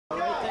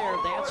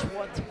that's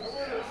what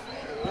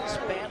this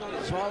battle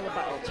is all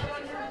about.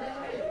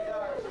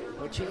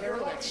 The chair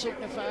that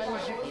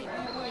signifies the Queen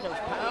of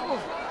POWW.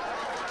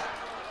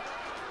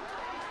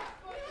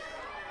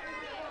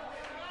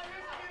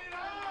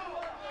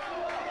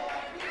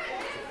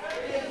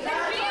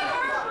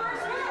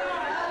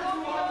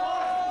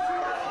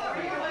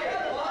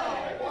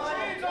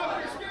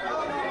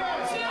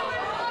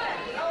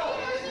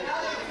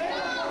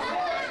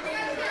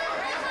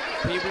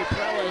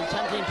 POWW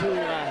attempting to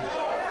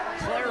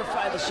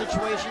clarify the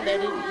situation that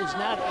it is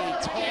not a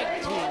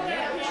tag team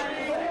match.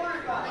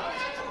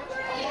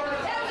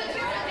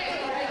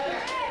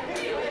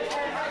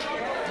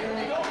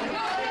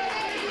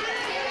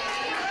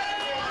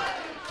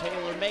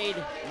 Taylor-made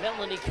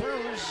Melanie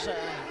Cruz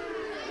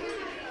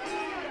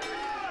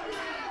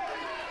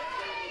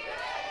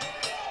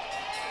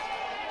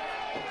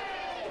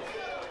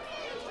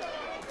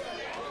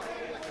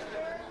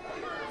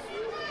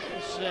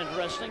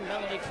interesting.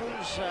 Melanie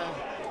Cruz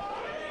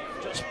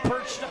just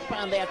perched up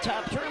on that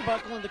top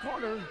turnbuckle in the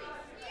corner.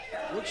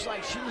 Looks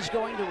like she's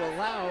going to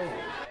allow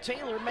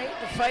Taylor-made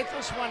to fight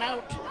this one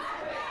out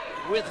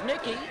with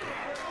Nikki.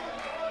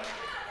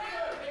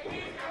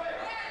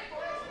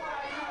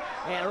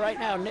 And right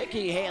now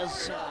Nikki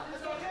has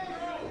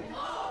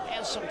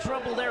some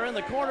trouble there in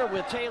the corner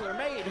with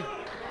Taylor-made.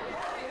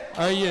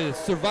 Are you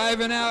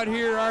surviving out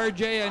here,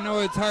 RJ? I know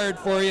it's hard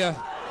for you.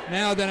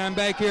 Now that I'm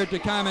back here at the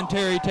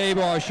commentary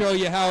table, I'll show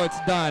you how it's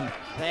done.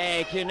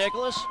 Thank you,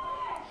 Nicholas.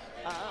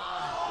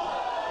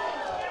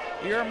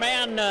 Your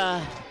man,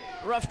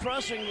 Rough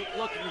Crossing,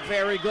 looking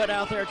very good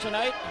out there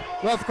tonight.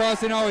 Rough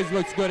Crossing always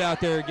looks good out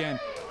there again.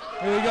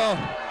 Here we go.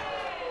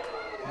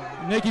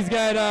 Nikki's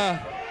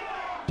got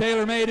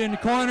Taylor-made in the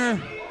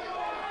corner.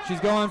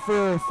 She's going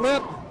for a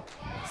flip.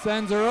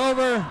 Sends her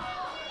over.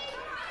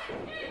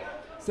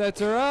 Sets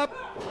her up.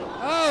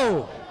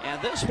 Oh!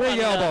 And this big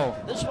elbow.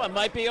 This one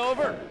might be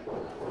over.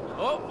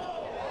 Oh,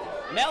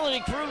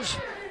 Melanie Cruz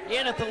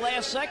in at the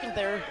last second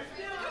there.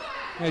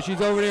 Yeah, she's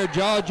over there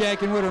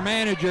jaw-jacking with her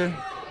manager.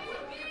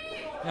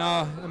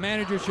 Now, the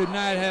manager should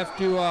not have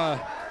to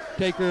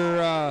take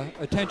her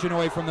attention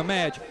away from the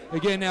match.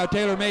 Again, now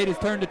Taylor-made has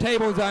turned the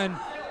tables on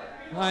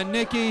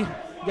Nikki.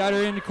 Got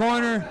her in the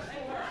corner.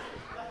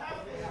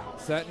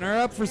 Setting her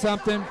up for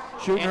something.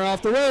 Shooting her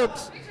off the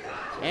ropes.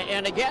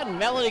 And again,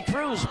 Melanie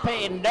Cruz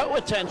paying no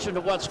attention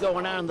to what's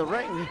going on in the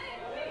ring.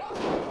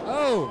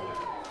 Oh.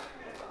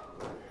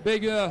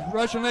 Big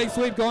Russian leg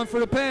sweep going for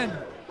the pin.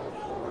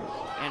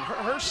 And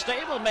her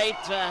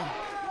stablemate.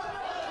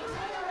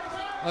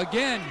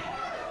 Again,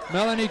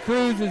 Melanie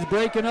Cruz is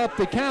breaking up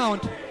the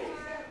count.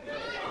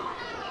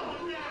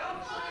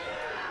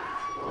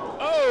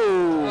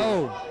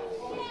 Oh.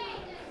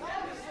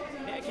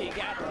 Nikki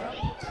got her up.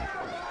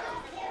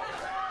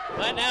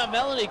 But now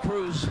Melanie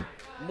Cruz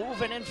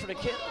moving in for the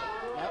kill.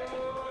 Yep.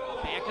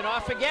 Backing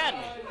off again.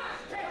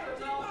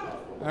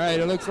 All right,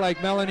 it looks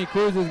like Melanie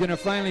Cruz is going to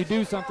finally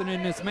do something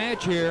in this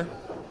match here.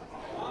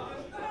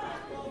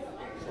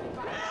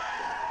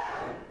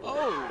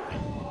 Oh.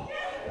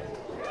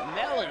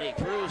 Melanie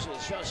Cruz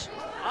is just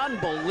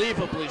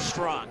unbelievably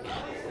strong.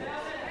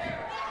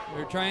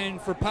 They're trying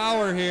for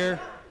power here.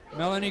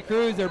 Melanie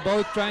Cruz, they're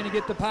both trying to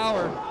get the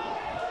power.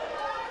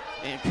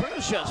 And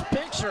Cruz just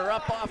picks her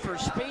up off her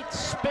feet,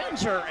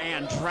 spins her,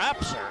 and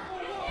drops her.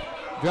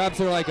 Drops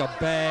her like a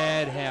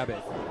bad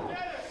habit.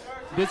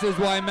 This is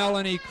why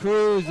Melanie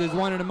Cruz is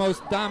one of the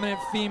most dominant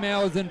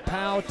females in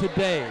POWW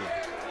today.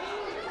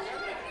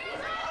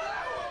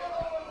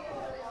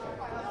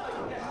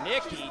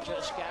 Nikki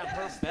just got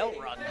her belt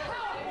run.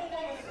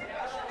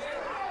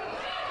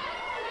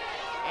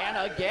 And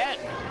again.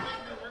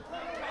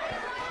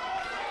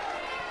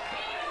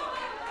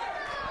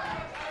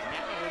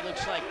 Now it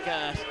looks like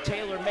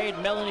Taylor-made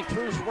Melanie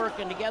Cruz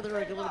working together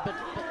a little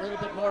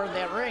bit more in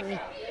that ring.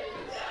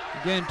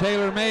 Again,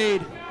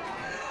 Taylor-made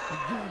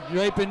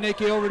draping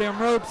Nikki over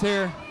them ropes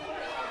here.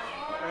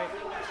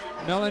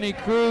 Right. Melanie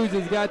Cruz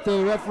has got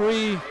the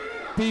referee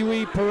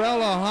Pee-wee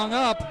Perella hung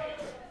up.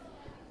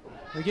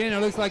 Again, it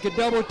looks like a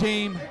double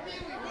team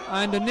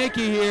onto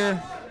Nikki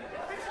here.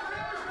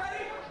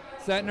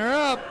 Setting her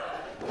up.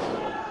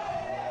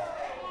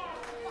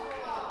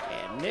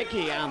 And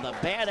Nikki on the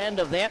bad end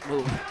of that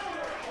move.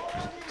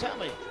 Tell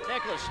me,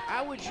 Nicholas,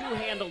 how would you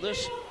handle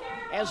this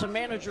as a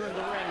manager in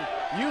the ring?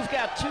 You've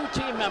got two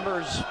team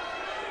members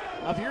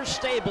of your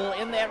stable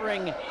in that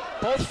ring,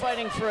 both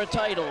fighting for a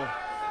title.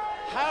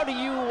 How do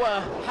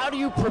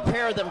you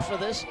prepare them for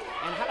this,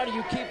 and how do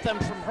you keep them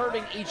from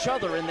hurting each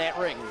other in that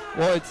ring?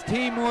 Well, it's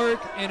teamwork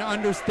and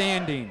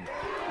understanding.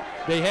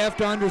 They have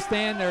to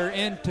understand they're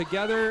in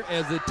together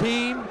as a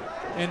team,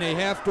 and they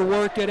have to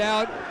work it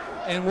out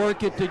and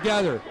work it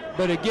together.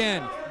 But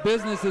again,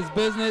 business is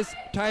business.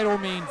 Title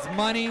means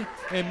money,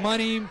 and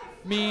money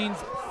means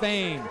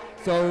fame.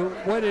 So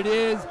what it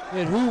is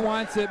who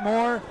wants it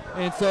more,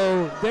 and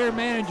so their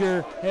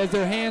manager has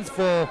their hands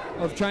full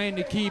of trying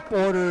to keep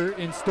order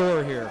in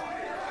store here.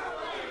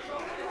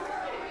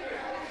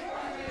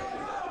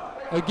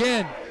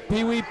 Again,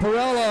 Pee-wee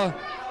Perella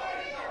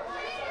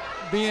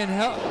being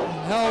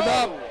held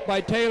up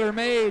by Taylor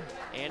Made.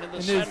 And in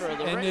the center of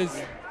the ring,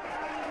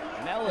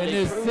 and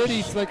this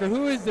city slicker.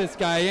 Who is this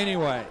guy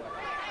anyway?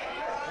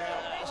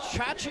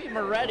 Chachi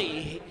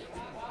Moretti,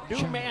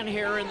 new man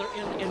here in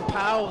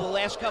POW the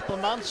last couple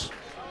of months.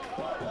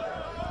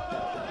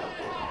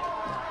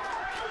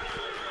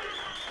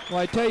 Well,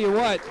 I tell you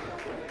what,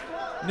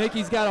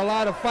 Nikki's got a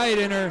lot of fight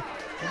in her,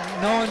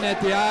 knowing that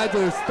the odds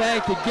are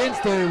stacked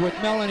against her with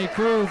Melanie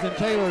Cruz and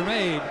Taylor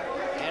Made.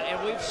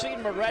 And we've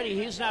seen Moretti,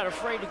 he's not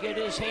afraid to get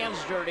his hands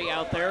dirty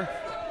out there.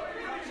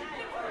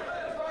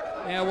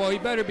 Yeah, well, he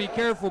better be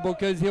careful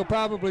because he'll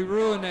probably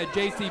ruin that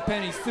J.C.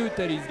 Penney suit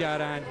that he's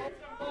got on.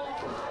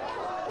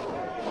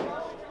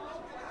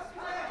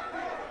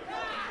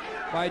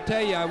 But I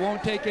tell you, I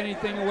won't take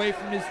anything away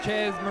from this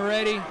Chaz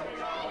Moretti.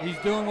 He's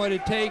doing what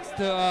it takes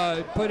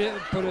to put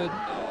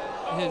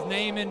his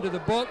name into the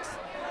books.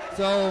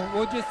 So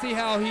we'll just see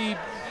how he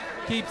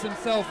keeps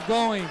himself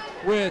going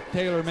with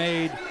Taylor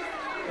Made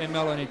and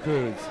Melanie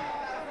Cruz.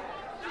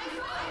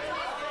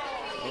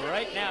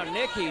 Right now,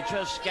 Nikki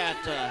just got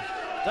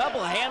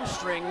double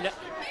hamstringed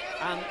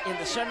in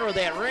the center of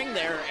that ring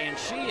there, and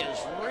she is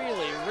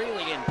really,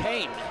 really in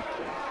pain.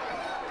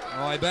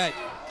 Oh, I bet.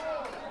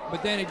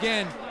 But then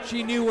again,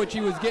 she knew what she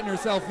was getting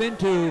herself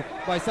into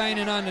by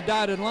signing on the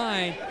dotted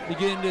line to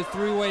get into this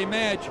three-way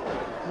match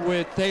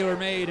with Taylor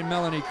Made and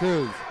Melanie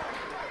Cruz.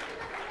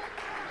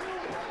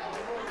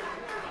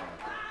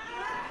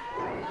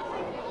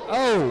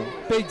 Oh,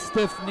 big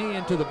stiff knee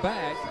into the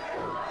back.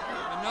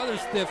 Another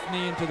stiff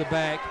knee into the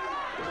back.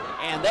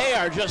 And they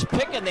are just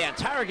picking that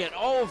target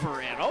over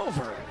and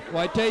over.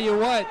 Well, I tell you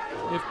what,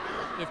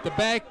 if the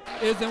back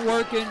isn't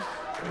working,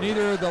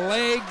 neither are the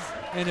legs.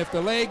 And if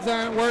the legs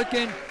aren't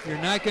working, you're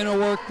not going to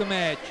work the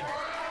match.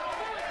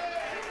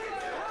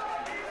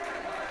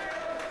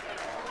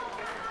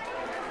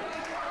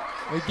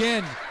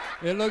 Again,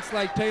 it looks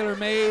like Taylor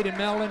Made and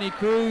Melanie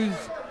Cruz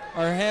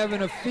are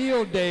having a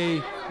field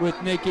day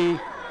with Nikki.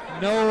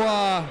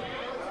 No,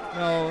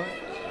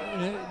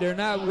 they're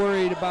not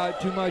worried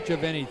about too much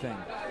of anything.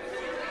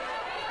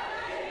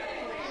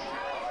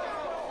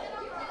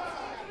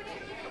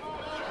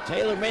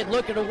 Taylor Made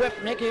looking to whip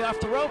Nikki off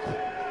the rope.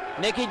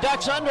 Nikki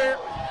ducks under.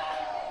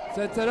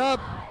 Sets it up.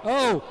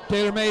 Oh,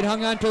 Taylor Made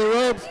hung onto the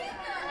ropes.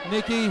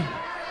 Nikki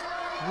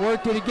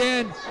worked it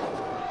again.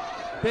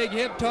 Big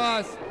hip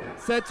toss.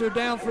 Sets her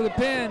down for the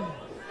pin.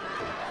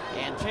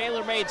 And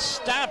Taylor Made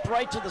stopped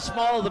right to the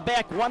small of the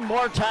back one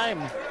more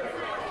time.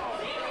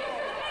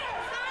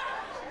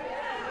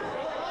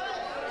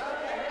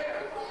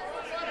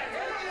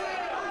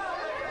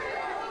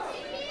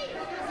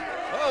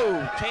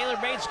 Oh, Taylor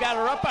Made's got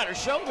her up on her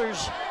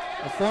shoulders.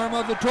 A form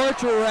of the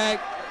torture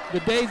rack. The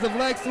days of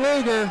Lex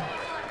Luger,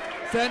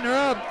 setting her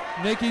up.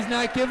 Nikki's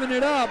not giving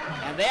it up.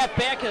 And that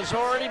back has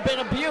already been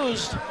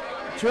abused.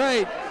 That's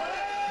right.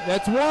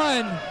 That's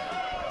one.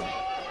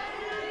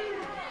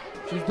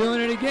 She's doing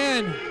it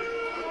again.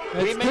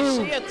 That's we may two.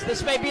 see it.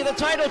 This may be the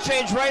title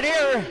change right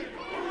here.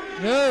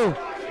 No,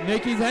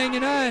 Nikki's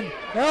hanging on.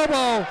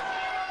 Elbow.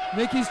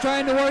 Nikki's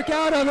trying to work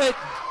out of it.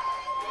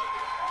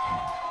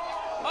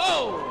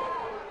 Oh.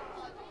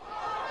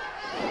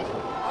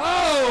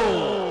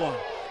 Oh.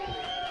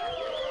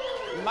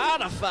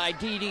 Modified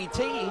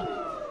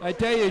DDT. I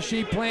tell you,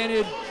 she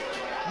planted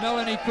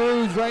Melanie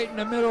Cruz right in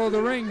the middle of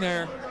the ring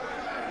there.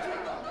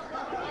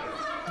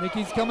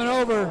 Nikki's coming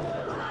over.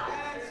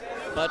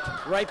 But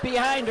right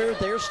behind her,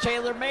 there's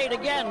Taylor Made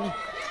again.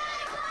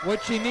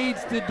 What she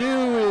needs to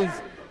do is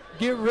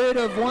get rid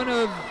of one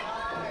of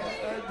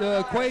the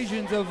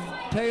equations of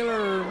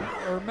Taylor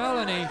or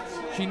Melanie.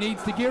 She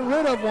needs to get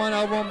rid of one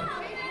of them,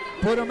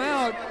 put them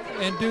out,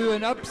 and do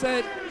an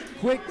upset,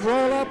 quick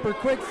roll up or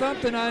quick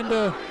something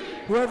onto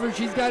whoever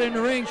she's got in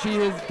the ring. She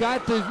has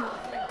got to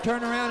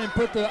turn around and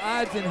put the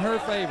odds in her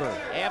favor.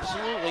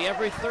 Absolutely.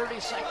 Every 30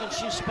 seconds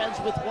she spends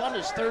with one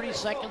is 30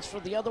 seconds for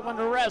the other one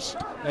to rest.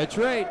 That's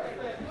right.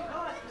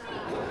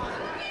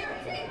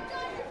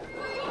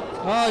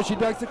 Oh, she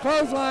ducks the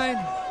clothesline.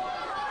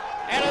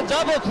 And a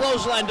double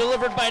clothesline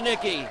delivered by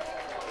Nikki.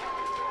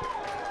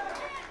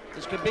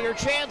 This could be her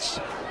chance.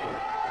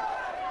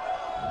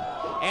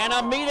 And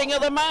a meeting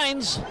of the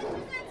minds.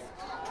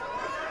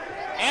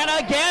 And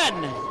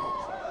again.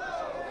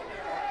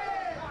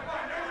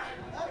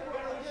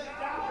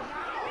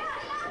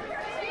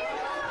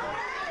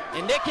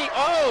 And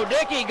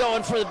Nikki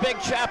going for the big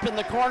chop in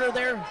the corner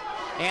there.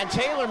 And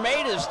Taylor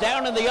Made is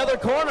down in the other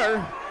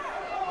corner.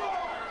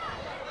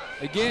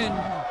 Again,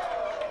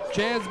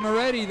 Chaz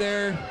Moretti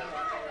there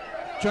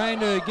trying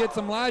to get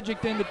some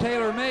logic into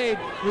Taylor Made.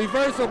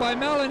 Reversal by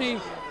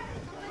Melanie.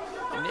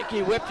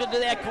 Nikki whipped into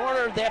that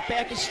corner. That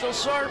back is still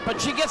sore,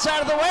 but she gets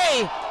out of the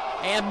way.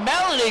 And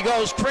Melanie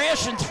goes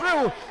crashing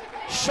through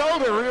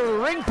shoulder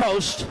ring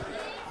post.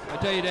 I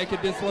tell you, that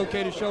could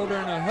dislocate a shoulder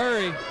in a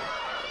hurry.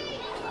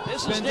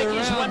 This is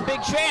Nikki's one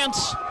big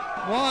chance.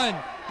 1,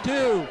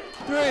 2,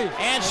 3.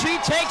 And she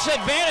takes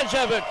advantage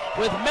of it.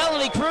 With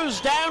Melanie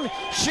Cruz down,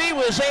 she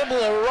was able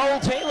to roll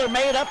Taylor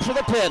Made up for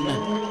the pin.